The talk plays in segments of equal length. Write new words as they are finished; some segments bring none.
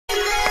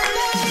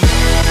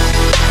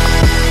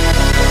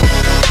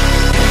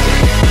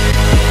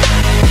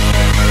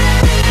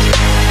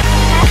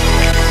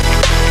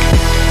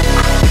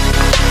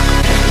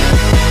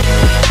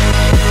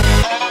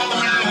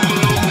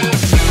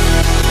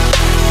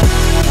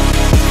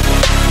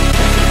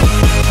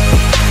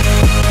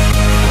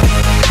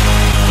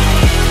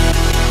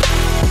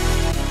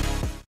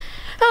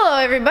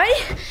everybody.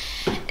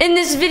 In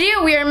this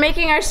video, we are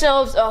making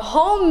ourselves a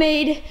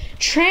homemade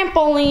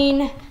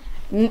trampoline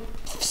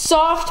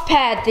soft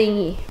pad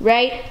thingy,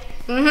 right?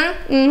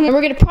 And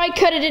we're gonna probably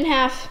cut it in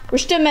half. We're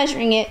still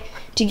measuring it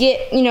to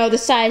get, you know, the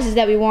sizes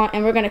that we want,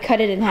 and we're gonna cut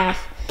it in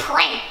half.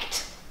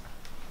 Pranked.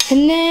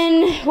 And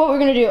then what we're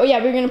gonna do, oh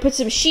yeah, we're gonna put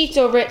some sheets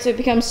over it so it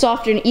becomes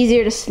softer and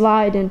easier to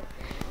slide in.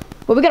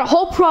 Well, we got a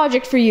whole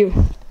project for you.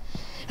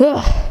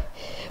 Ugh.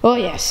 Oh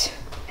yes.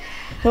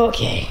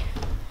 Okay.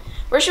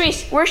 Where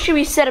should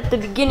we set up the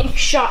beginning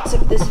shots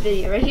of this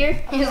video? Right here?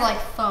 He's like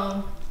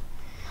phone.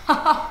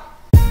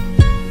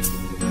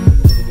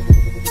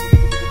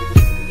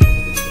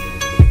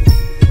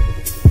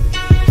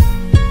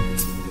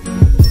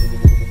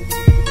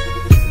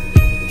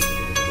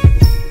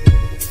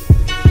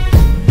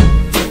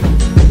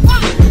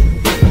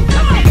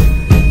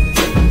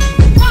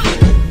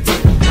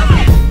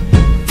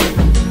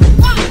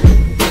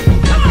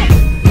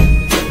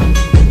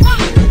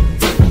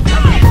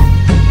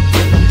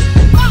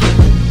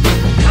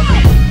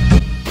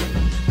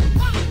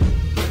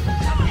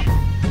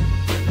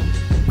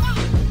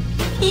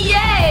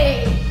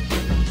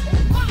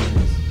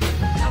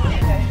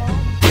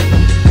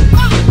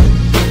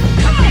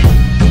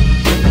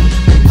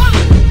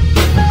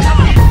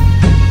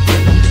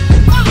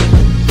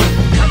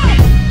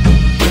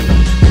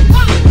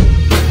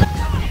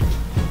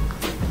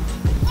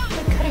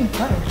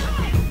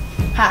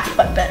 Ha,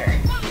 but better.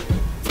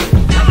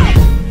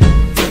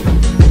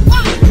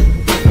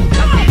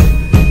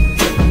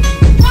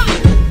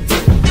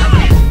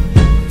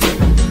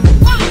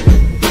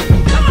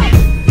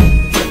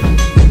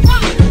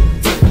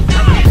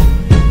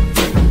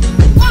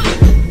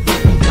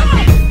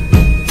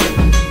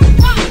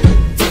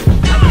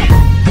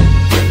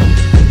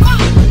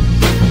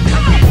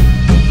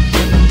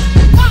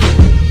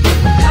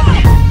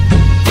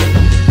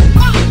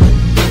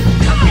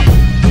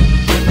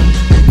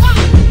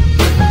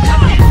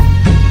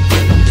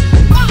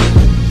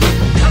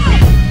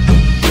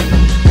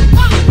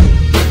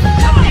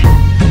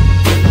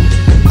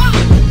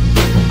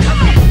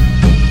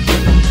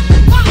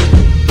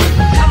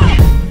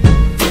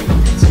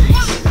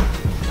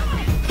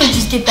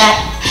 Get that.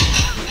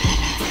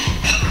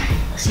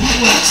 Let's see if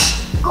it works.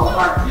 Go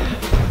Bart.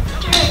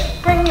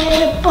 Bring it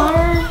in,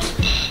 Bart.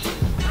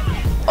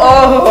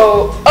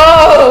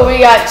 Oh, we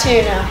got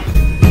two now.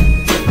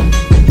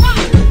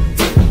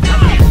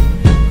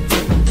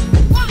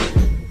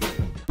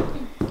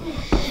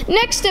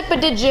 Next step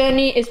of the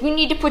journey is we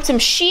need to put some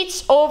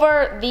sheets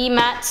over the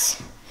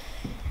mats.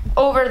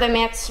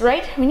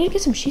 Right? We need to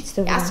get some sheets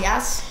though.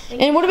 Yes.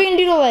 And what are we gonna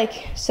do to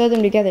like sew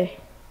them together?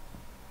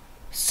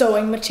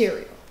 Sewing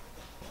material.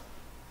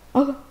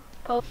 Okay.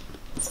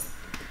 Let's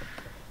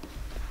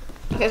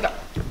go.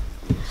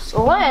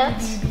 So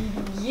let's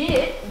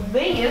get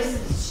this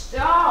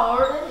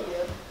started.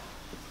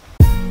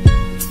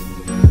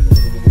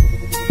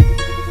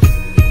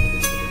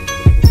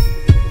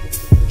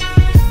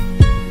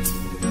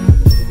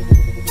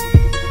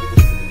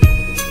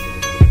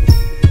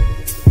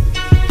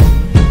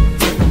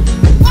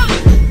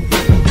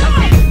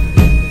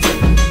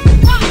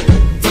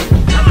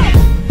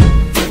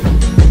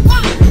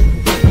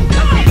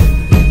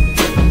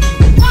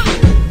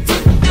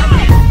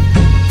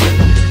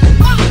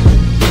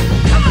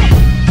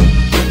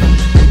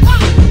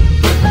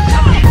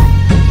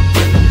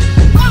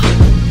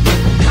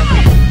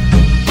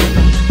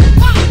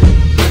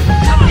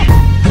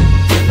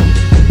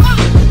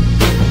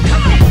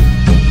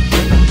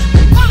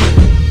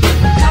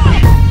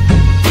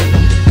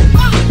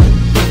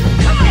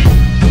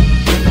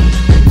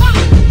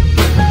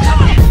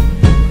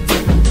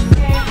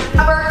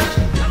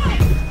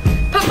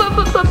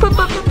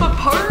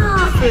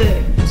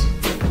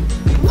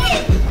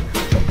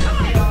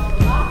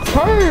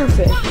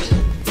 Perfect.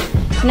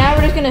 So now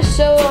we're just gonna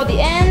sew all the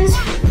ends,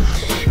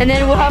 and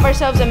then we'll have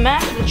ourselves a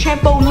mat for the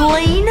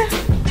trampoline.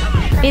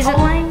 Is it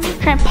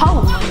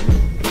trampoline?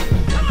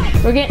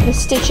 We're getting the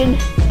stitching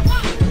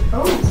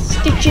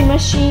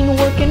machine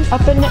working,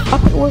 up and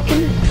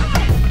working.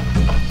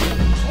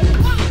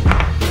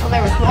 Oh,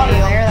 there was water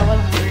there. That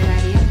wasn't a great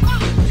idea.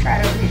 Try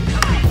it over here.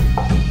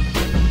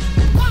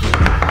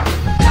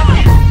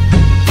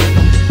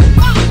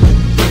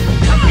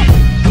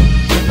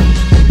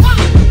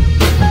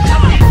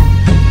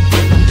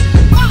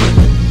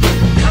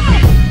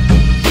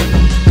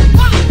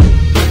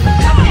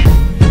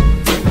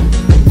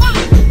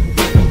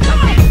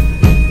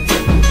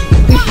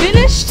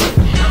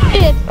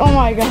 Oh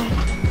my god.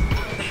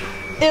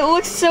 It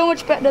looks so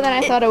much better than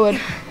I thought it would.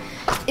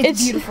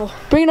 It's beautiful.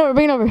 Bring it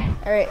over.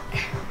 All right.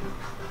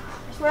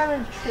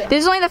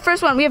 This is only the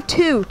first one. We have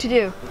two to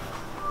do.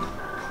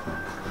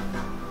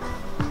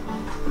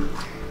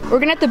 We're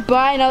gonna have to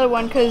buy another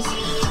one because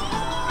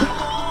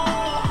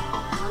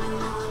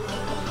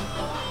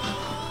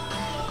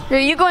here,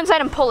 you go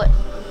inside and pull it.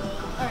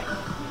 All right.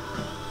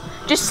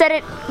 Just set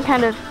it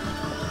kind of.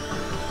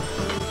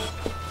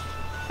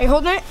 Are you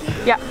holding it?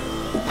 Yeah.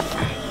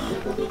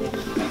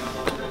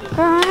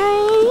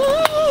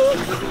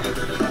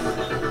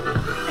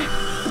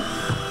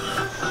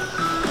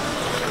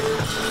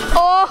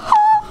 Oh!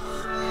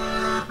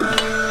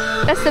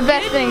 That's the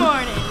best thing. Good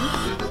morning.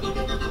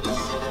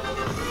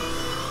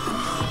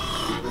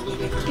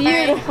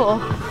 Beautiful.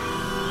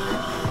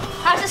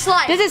 How's it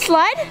slide? Does it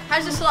slide?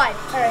 How's it slide?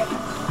 Alright.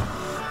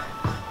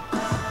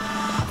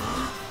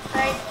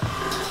 Alright.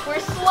 We're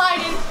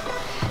sliding.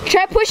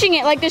 Try pushing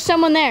it like there's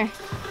someone there.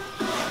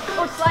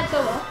 Or slide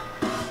solo.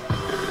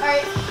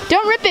 Alright.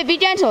 Don't rip it, be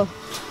gentle.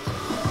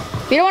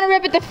 You don't want to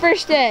rip it the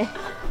first day.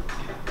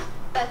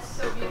 That's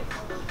so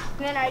beautiful.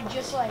 And then I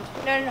just like,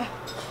 no.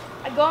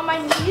 I go on my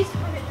knees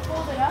and then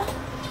fold it up.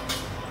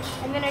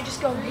 And then I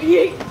just go,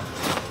 yeet.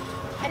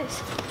 And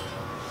it's,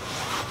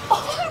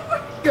 oh my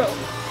word. Go.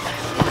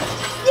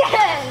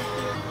 Yes!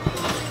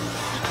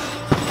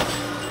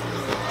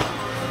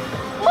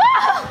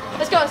 Whoa!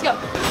 Let's go.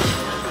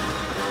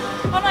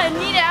 Oh no, I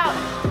need it out.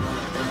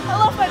 I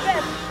love my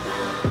bed.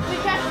 We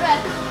catch the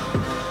bed.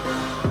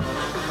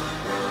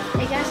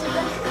 Hey, can I sleep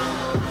bed?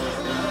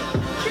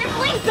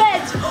 Trampoline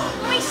beds!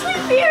 Let me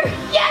sleep here!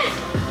 Yes!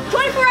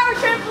 24-hour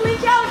trampoline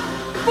challenge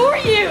for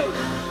you!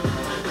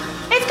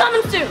 It's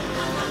coming soon.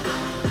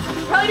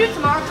 We'll probably do it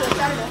tomorrow till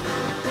Saturday.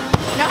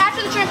 Now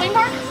after the trampoline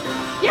park?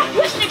 Yeah,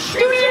 it's an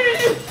extreme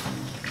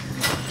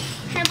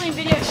trampoline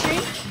video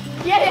extreme.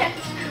 Yeah.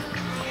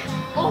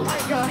 Oh my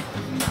god.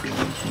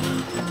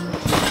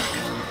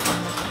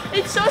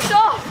 It's so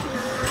soft.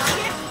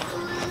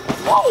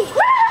 Whoa!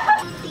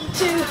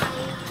 2,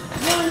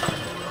 1.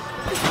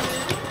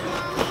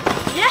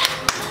 Yeah.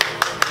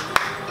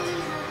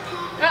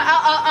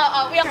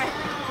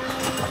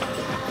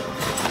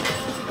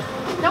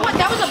 That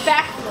was a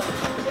backflip.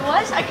 It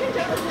was? I couldn't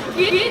tell.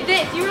 You did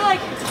this. You were like.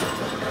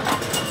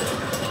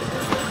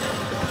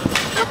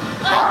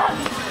 Ow!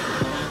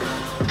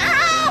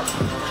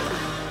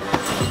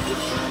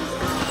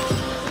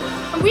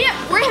 And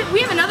we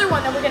have another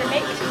one that we're gonna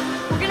make.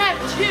 We're gonna have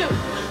 2.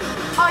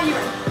 Oh, you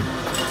ready?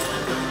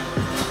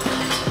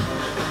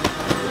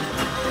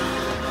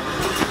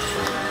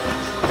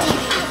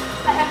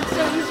 I have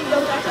so easy go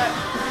back.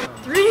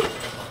 3,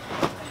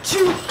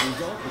 2.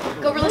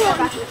 Go really far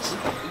backwards.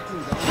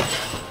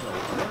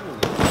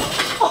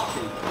 Oh,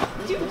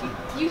 dude,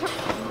 you.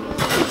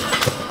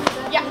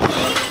 Yeah.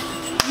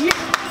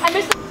 I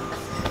missed the.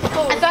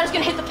 Oh. I thought I was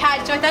gonna hit the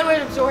pad, so I thought it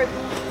would absorb.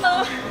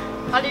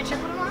 I'll do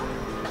triple tomorrow.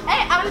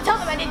 Hey, I'm gonna tell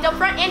them I did double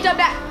front and double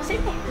back.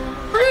 Same thing.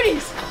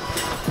 Rudy's.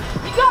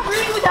 You got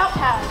Rudy without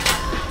pads.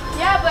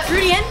 Yeah, but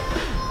Rudy in.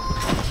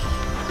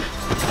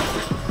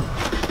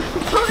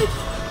 Dude,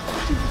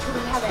 you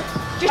don't have it.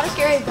 Just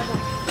scary about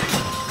that.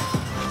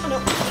 Oh no.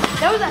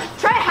 That was a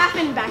try a half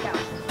in back out.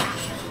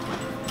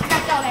 I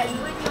got down head.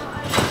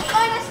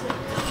 Oh, that's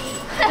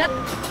better.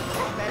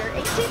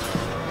 18.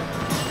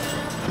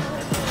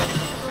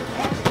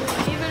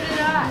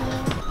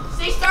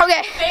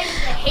 Okay,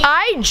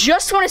 I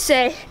just want to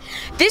say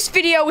this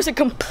video was a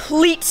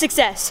complete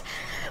success.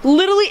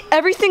 Literally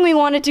everything we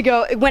wanted to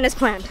go, it went as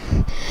planned.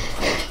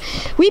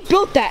 We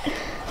built that.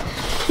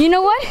 You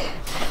know what?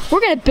 We're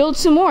gonna build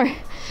some more.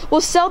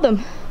 We'll sell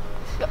them.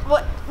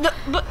 What?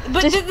 But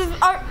this is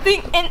our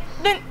thing, and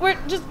then we're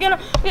just gonna.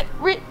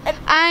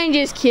 I'm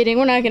just kidding.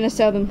 We're not gonna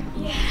sell them.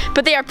 Yeah.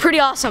 But they are pretty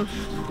awesome.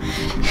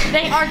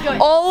 They are good.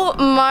 Oh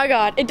my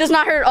god! It does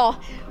not hurt at all.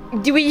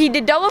 He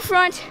did double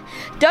front,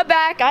 double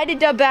back. I did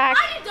double back.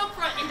 I did double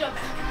front and double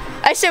back.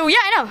 I said, well,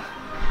 yeah, I know.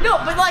 No,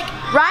 but like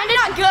Ryan did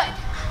not good.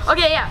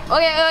 Okay, yeah.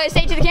 Okay,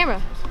 say it to the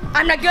camera.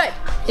 I'm not good.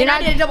 You're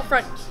not. I did a double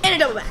front and a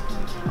double back.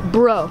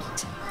 Bro.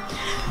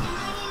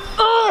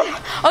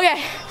 Ugh.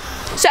 Okay.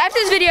 So after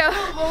this video,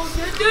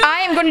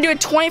 I am going to do a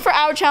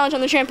 24-hour challenge on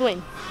the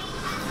trampoline.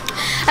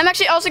 I'm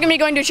actually also going to be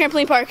going to a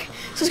trampoline park.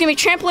 So it's going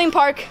to be trampoline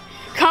park,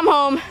 come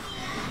home,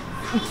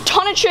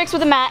 ton of tricks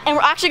with a mat, and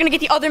we're actually going to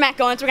get the other mat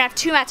going. So we're going to have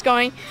 2 mats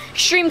going,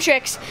 extreme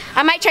tricks.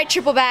 I might try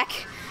triple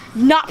back,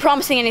 not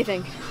promising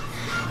anything.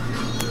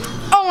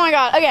 Oh my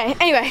god. Okay,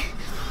 anyway.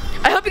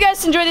 I hope you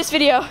guys enjoyed this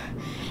video.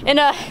 And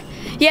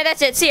yeah,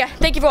 that's it. See ya.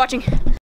 Thank you for watching.